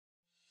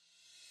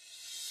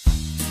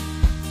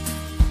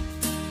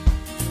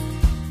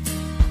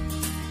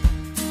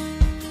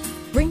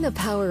Bring the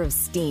power of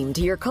steam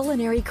to your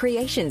culinary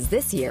creations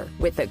this year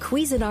with the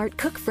Cuisinart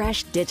Cook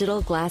Fresh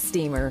Digital Glass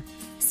Steamer.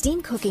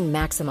 Steam cooking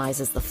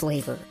maximizes the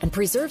flavor and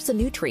preserves the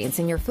nutrients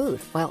in your food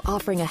while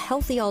offering a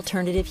healthy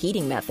alternative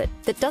heating method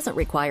that doesn't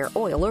require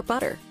oil or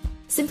butter.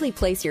 Simply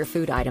place your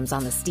food items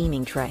on the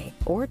steaming tray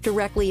or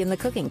directly in the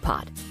cooking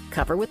pot.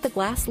 Cover with the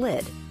glass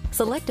lid.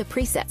 Select a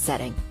preset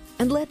setting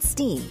and let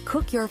steam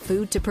cook your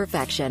food to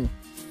perfection.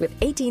 With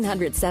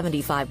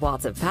 1,875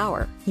 watts of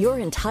power, your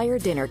entire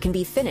dinner can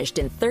be finished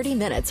in 30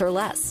 minutes or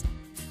less.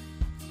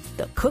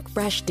 The Cook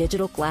Fresh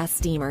Digital Glass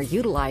Steamer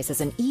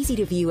utilizes an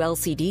easy-to-view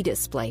LCD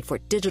display for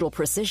digital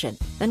precision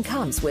and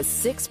comes with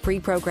 6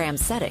 pre-programmed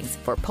settings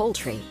for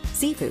poultry,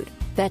 seafood,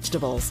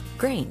 vegetables,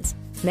 grains,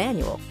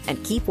 manual,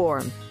 and keep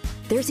warm.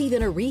 There's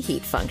even a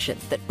reheat function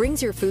that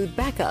brings your food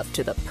back up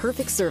to the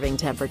perfect serving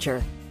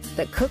temperature.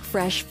 The Cook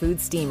Fresh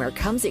Food Steamer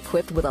comes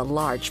equipped with a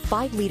large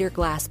 5-liter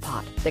glass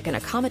pot that can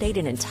accommodate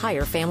an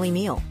entire family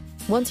meal.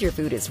 Once your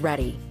food is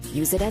ready,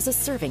 use it as a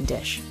serving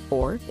dish,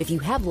 or if you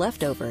have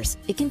leftovers,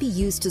 it can be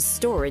used to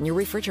store in your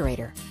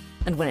refrigerator.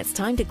 And when it's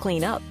time to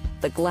clean up,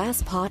 the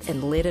glass pot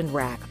and lid and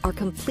rack are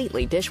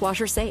completely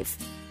dishwasher safe.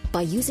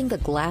 By using the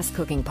glass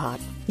cooking pot,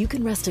 you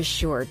can rest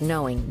assured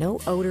knowing no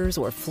odors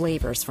or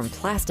flavors from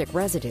plastic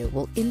residue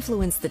will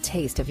influence the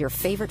taste of your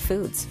favorite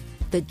foods.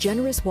 The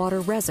generous water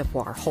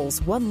reservoir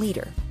holds 1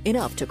 liter,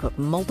 enough to cook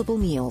multiple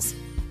meals.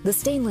 The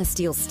stainless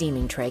steel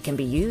steaming tray can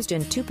be used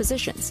in 2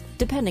 positions,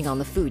 depending on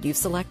the food you've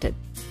selected.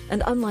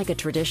 And unlike a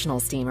traditional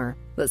steamer,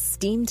 the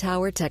Steam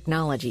Tower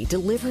technology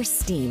delivers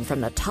steam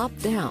from the top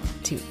down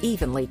to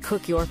evenly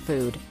cook your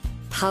food.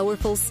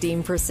 Powerful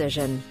steam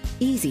precision,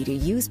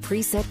 easy-to-use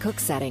preset cook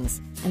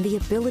settings, and the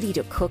ability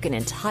to cook an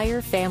entire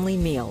family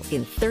meal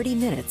in 30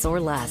 minutes or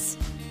less.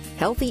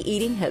 Healthy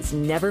eating has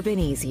never been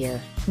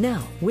easier.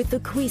 Now, with the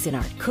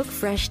Cuisinart Cook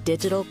Fresh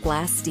Digital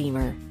Glass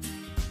Steamer.